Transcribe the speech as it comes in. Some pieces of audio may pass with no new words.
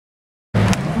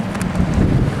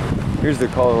Here's the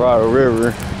Colorado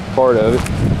River, part of it.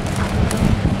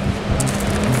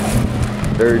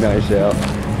 Very nice out.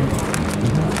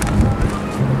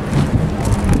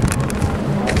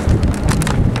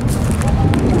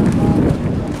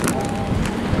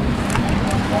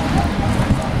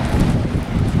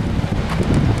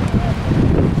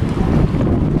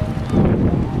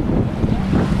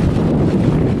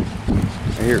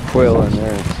 I hear quail in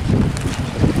there.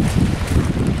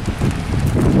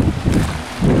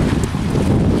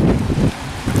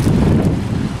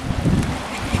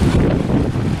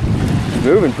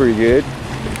 Moving pretty good.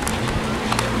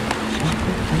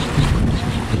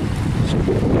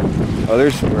 Oh,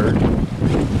 there's some birds.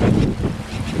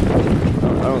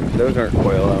 Those aren't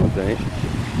quail, I don't think.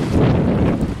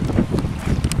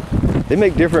 They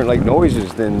make different like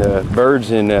noises than the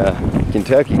birds in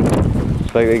Kentucky.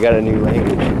 It's like they got a new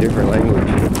language, a different language.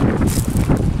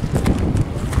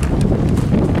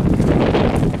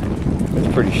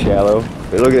 It's pretty shallow.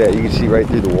 But look at that, you can see right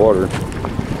through the water.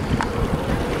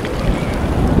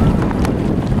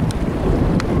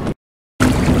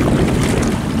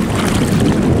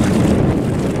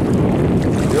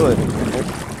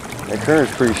 That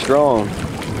current's pretty strong.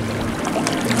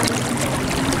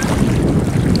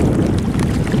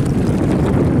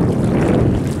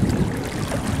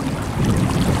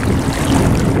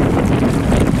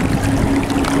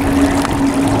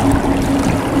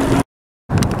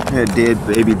 A dead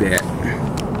baby bat.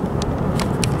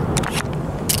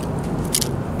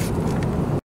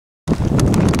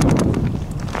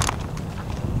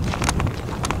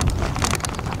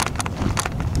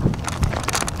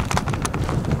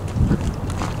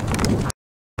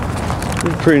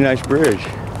 It's a pretty nice bridge.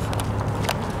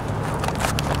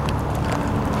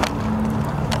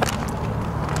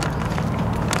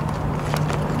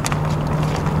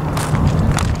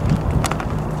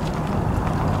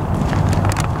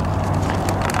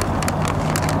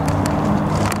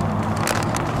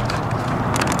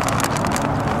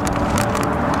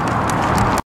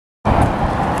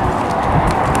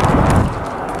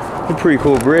 A pretty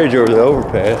cool bridge over the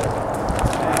overpass.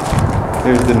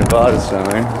 There's the Nevada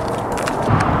sign.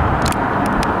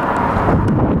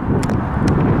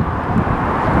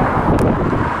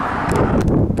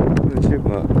 Little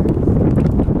chipmunk.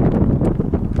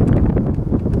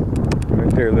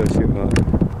 Right there, little chipmunk.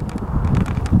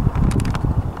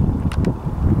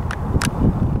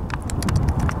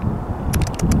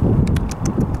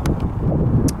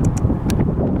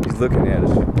 He's looking at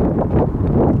us.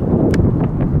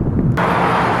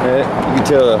 You can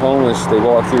tell the homeless, they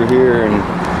walk through here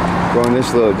and go in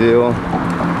this little deal.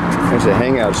 There's a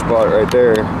hangout spot right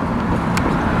there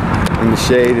in the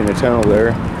shade in the tunnel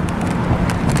there.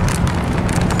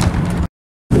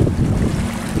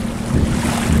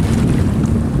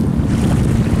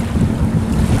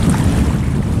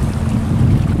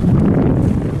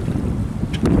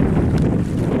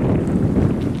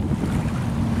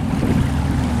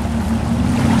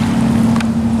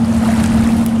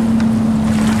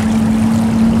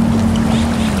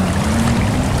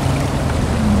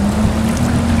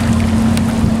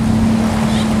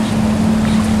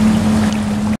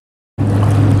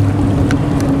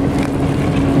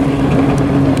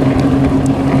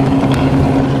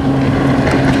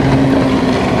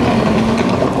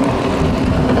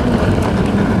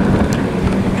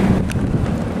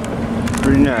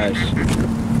 Pretty nice.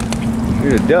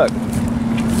 Here's a duck.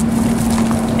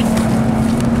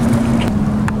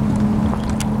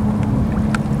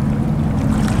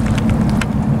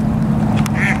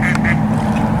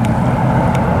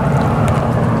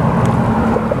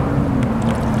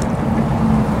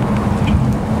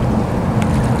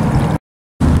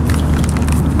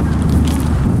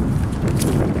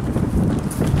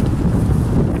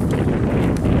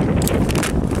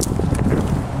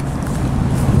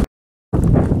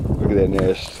 Look at that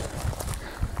nest.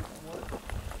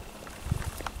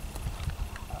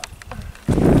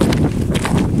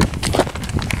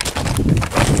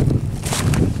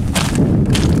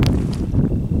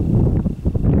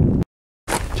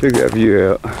 Check that view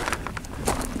out.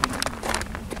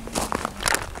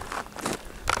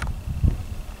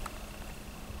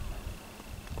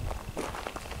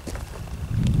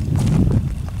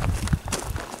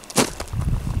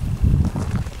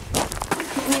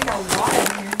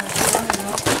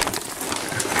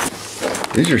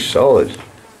 These are solid.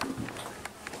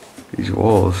 These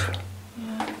walls.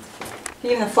 Yeah.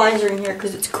 Even the flies are in here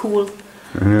because it's cool.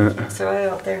 Yeah. So right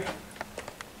out there.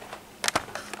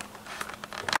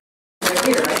 Right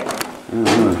here, right?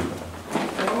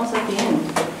 They're almost at the end.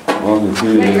 On the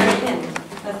Yeah, you're at the end.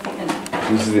 That's the end.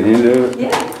 This is the end of it?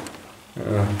 Yeah.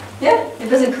 Yeah, it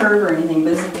doesn't curve or anything,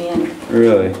 but it's at the end.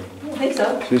 Really? I think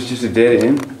so. So it's just a dead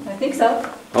end? I think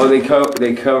so. Oh, they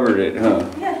covered it, huh?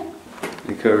 Yeah.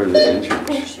 They covered the Oh,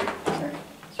 entrance. shoot. Sorry.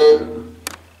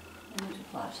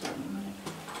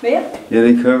 But yeah. Yeah,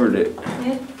 they covered it.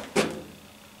 Yeah.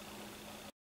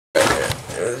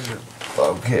 There's a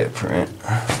bobcat print.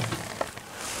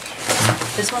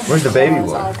 This one. Where's the baby one?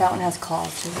 Oh, that one has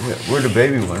claws too. Yeah, where's the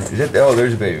baby one? Is that? Oh,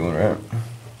 there's a baby one, right?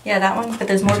 Yeah, that one. But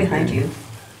there's more behind you.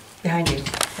 Behind you.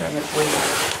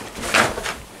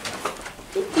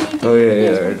 Oh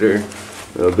yeah, right there.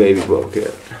 Little baby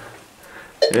bobcat.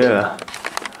 Yeah.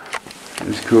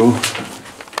 It's cool.